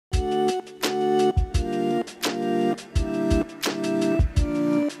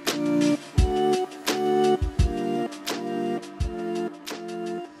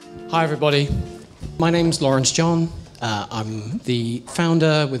Hi everybody, my name's Laurence John. I'm the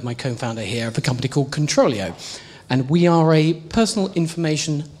founder with my co-founder here of a company called CTRLio, and we are a personal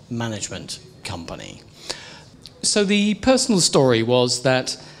information management company. So the personal story was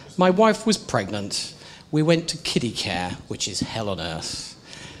that my wife was pregnant. We went to kiddie care, which is hell on earth,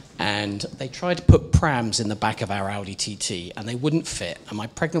 and they tried to put prams in the back of our Audi TT and they wouldn't fit, and my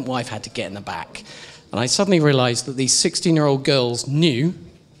pregnant wife had to get in the back. And I suddenly realized that these 16-year-old girls knew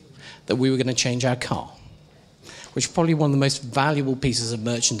that we were going to change our car, which is probably one of the most valuable pieces of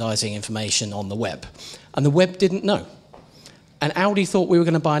merchandising information on the web. And the web didn't know. And Audi thought we were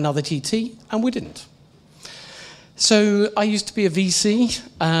going to buy another TT, and we didn't. So I used to be a VC,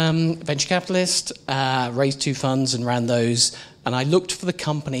 venture capitalist, raised 2 funds and ran those, and I looked for the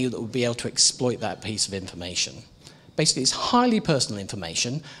company that would be able to exploit that piece of information. Basically, it's highly personal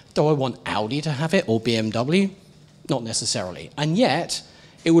information. Do I want Audi to have it or BMW? Not necessarily. And yet,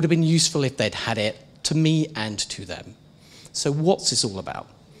 it would have been useful if they'd had it to me and to them. So what's this all about?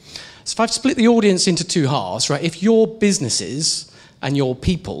 So if I've split the audience into 2 halves, right? If you're businesses and you're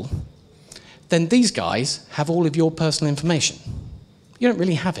people, then these guys have all of your personal information. You don't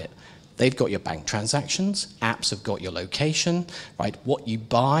really have it. They've got your bank transactions, apps have got your location, right? What you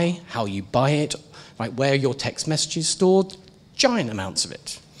buy, how you buy it, right? Where your text messages stored, giant amounts of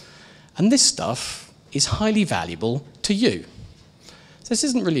it. And this stuff is highly valuable to you. This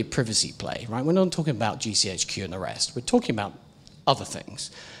isn't really a privacy play, right? We're not talking about GCHQ and the rest. We're talking about other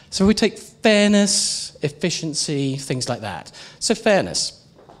things. So we take fairness, efficiency, things like that. So fairness.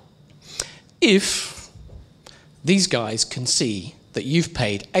 If these guys can see that you've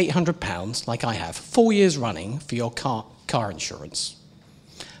paid £800, like I have, 4 years running for your car insurance,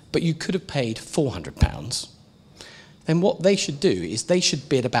 but you could have paid £400, then what they should do is they should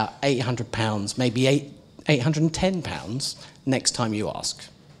bid about £800, maybe £810 next time you ask.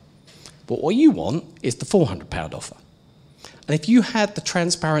 But what you want is the £400 offer. And if you had the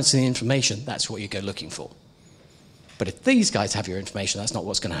transparency and the information, that's what you go looking for. But if these guys have your information, that's not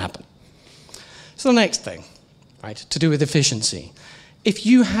what's going to happen. So the next thing, right, to do with efficiency. If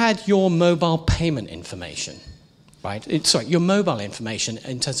you had your mobile payment information, right, your mobile information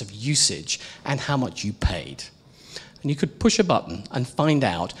in terms of usage and how much you paid, and you could push a button and find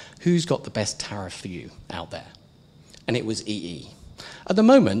out who's got the best tariff for you out there. And it was EE. At the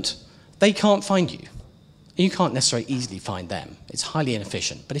moment, they can't find you. You can't necessarily easily find them. It's highly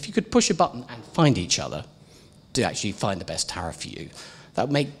inefficient. But if you could push a button and find each other to actually find the best tariff for you, that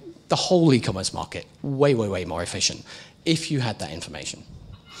would make the whole e-commerce market way, way, way more efficient if you had that information.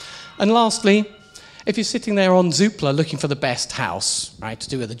 And lastly, if you're sitting there on Zoopla looking for the best house, right, to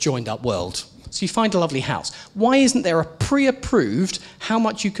do with a joined-up world, so you find a lovely house, why isn't there a pre-approved how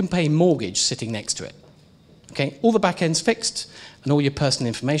much you can pay mortgage sitting next to it? Okay, all the back end's fixed, and all your personal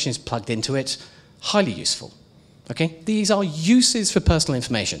information is plugged into it. Highly useful. Okay, these are uses for personal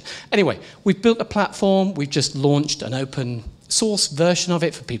information. Anyway, we've built a platform. We've just launched an open source version of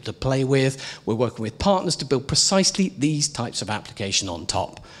it for people to play with. We're working with partners to build precisely these types of application on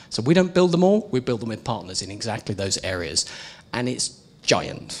top. So we don't build them all. We build them with partners in exactly those areas, and it's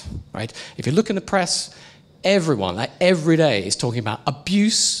giant, right? If you look in the press, everyone, like every day, is talking about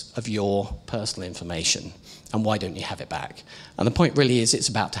abuse of your personal information. And why don't you have it back? And the point really is it's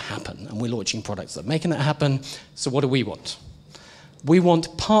about to happen, and we're launching products that are making that happen. So what do we want? We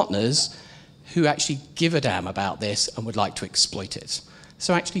want partners who actually give a damn about this and would like to exploit it.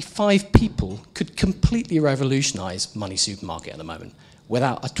 So actually 5 people could completely revolutionize Money Supermarket at the moment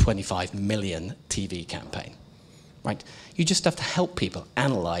without a 25 million TV campaign, right? You just have to help people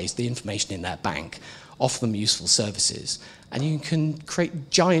analyze the information in their bank, offer them useful services, and you can create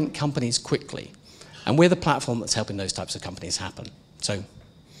giant companies quickly. And we're the platform that's helping those types of companies happen. So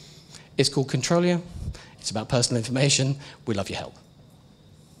it's called CTRLio. It's about personal information. We love your help.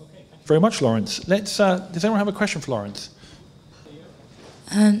 Okay, thank you very much, Laurence. Does anyone have a question for Laurence?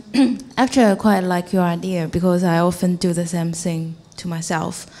 Actually, I quite like your idea because I often do the same thing to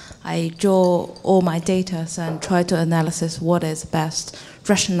myself. I draw all my data and try to analyze what is the best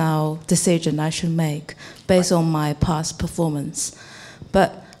rational decision I should make based on my past performance.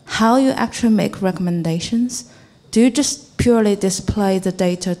 But how you actually make recommendations? Do you just purely display the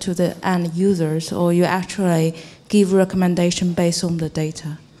data to the end users, or you actually give recommendation based on the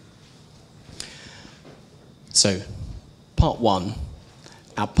data? So, part 1,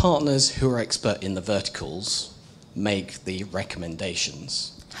 our partners who are expert in the verticals make the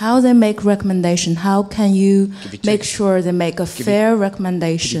recommendations. How they make recommendation? How can you make sure they make a fair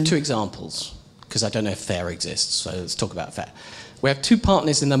recommendation? Give you 2 examples, because I don't know if fair exists, so let's talk about fair. We have 2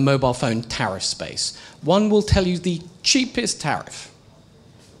 partners in the mobile phone tariff space. One will tell you the cheapest tariff,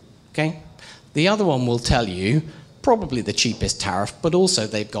 Okay? The other one will tell you probably the cheapest tariff, but also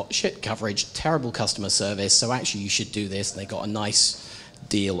they've got shit coverage, terrible customer service, so actually you should do this, and they got a nice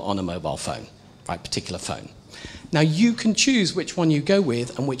deal on a mobile phone, right, particular phone. Now you can choose which one you go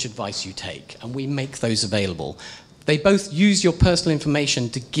with and which advice you take, and we make those available. They both use your personal information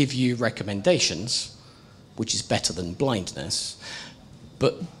to give you recommendations, which is better than blindness,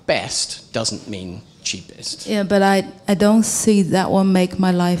 but best doesn't mean cheapest. Yeah, but I don't see that one make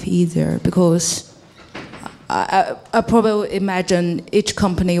my life easier, because I probably imagine each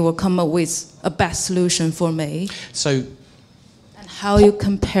company will come up with a best solution for me. So, and how you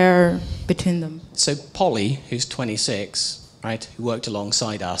compare between them? So Polly, who's 26, right, who worked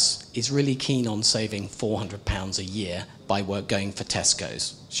alongside us, is really keen on saving £400 a year by going for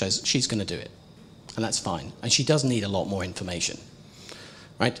Tesco's. She's going to do it, and that's fine. And she does need a lot more information,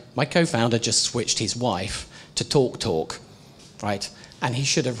 right? My co-founder just switched his wife to TalkTalk, right? And he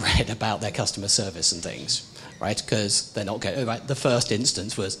should have read about their customer service and things, right? Because they're not getting, right? The first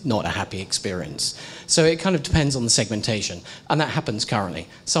instance was not a happy experience. So it kind of depends on the segmentation, and that happens currently.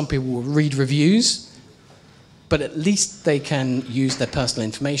 Some people will read reviews, but at least they can use their personal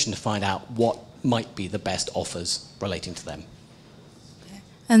information to find out what might be the best offers relating to them.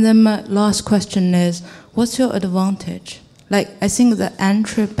 And then my last question is, what's your advantage? Like, I think the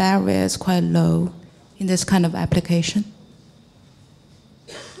entry barrier is quite low in this kind of application.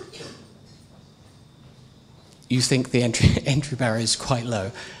 You think the entry barrier is quite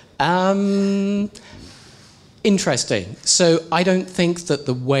low. Interesting. So I don't think that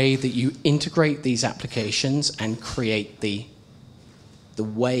the way that you integrate these applications and create the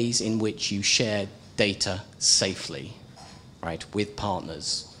ways in which you share data safely, right, with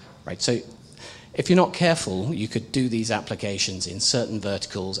partners, right? So if you're not careful, you could do these applications in certain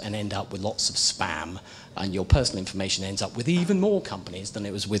verticals and end up with lots of spam, and your personal information ends up with even more companies than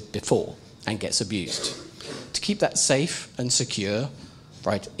it was with before and gets abused. To keep that safe and secure,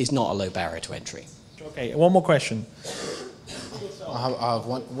 right, is not a low barrier to entry. Okay, one more question. I have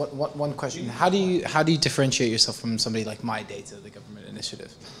one question. How do you differentiate yourself from somebody like My Data, the government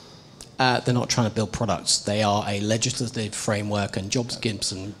initiative? They're not trying to build products. They are a legislative framework, and Jobs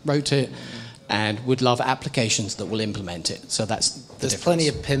Gibson wrote it and would love applications that will implement it. So that's the There's difference. plenty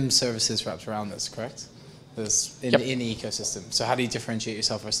of PIM services wrapped around this, correct? There's in the ecosystem. So how do you differentiate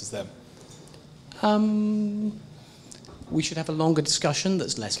yourself versus them? We should have a longer discussion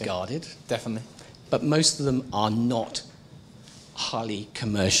that's less guarded. Definitely. But most of them are not highly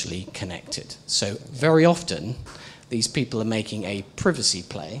commercially connected. So very often, these people are making a privacy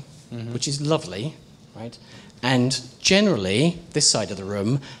play, which is lovely, right? And generally, this side of the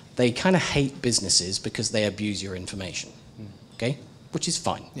room, they kind of hate businesses because they abuse your information, okay? Which is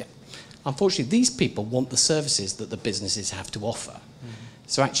fine. Yeah. Unfortunately, these people want the services that the businesses have to offer.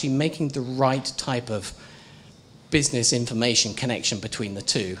 So actually making the right type of business information connection between the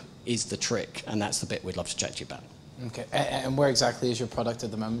two is the trick, and that's the bit we'd love to chat to you about. Okay. And where exactly is your product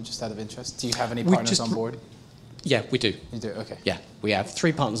at the moment, just out of interest? Do you have any partners on board? Yeah, we do. You do, okay. Yeah, we have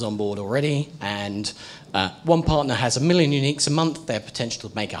 3 partners on board already, and one partner has 1 million uniques a month. They have potential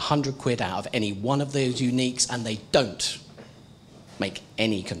to make 100 quid out of any one of those uniques, and they don't make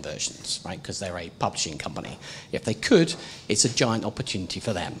any conversions, right, because they're a publishing company. If they could, it's a giant opportunity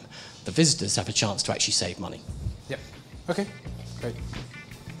for them. The visitors have a chance to actually save money. Yep. Okay, great.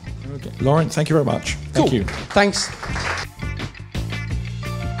 Okay. Laurence, thank you very much. Thank you. Thanks.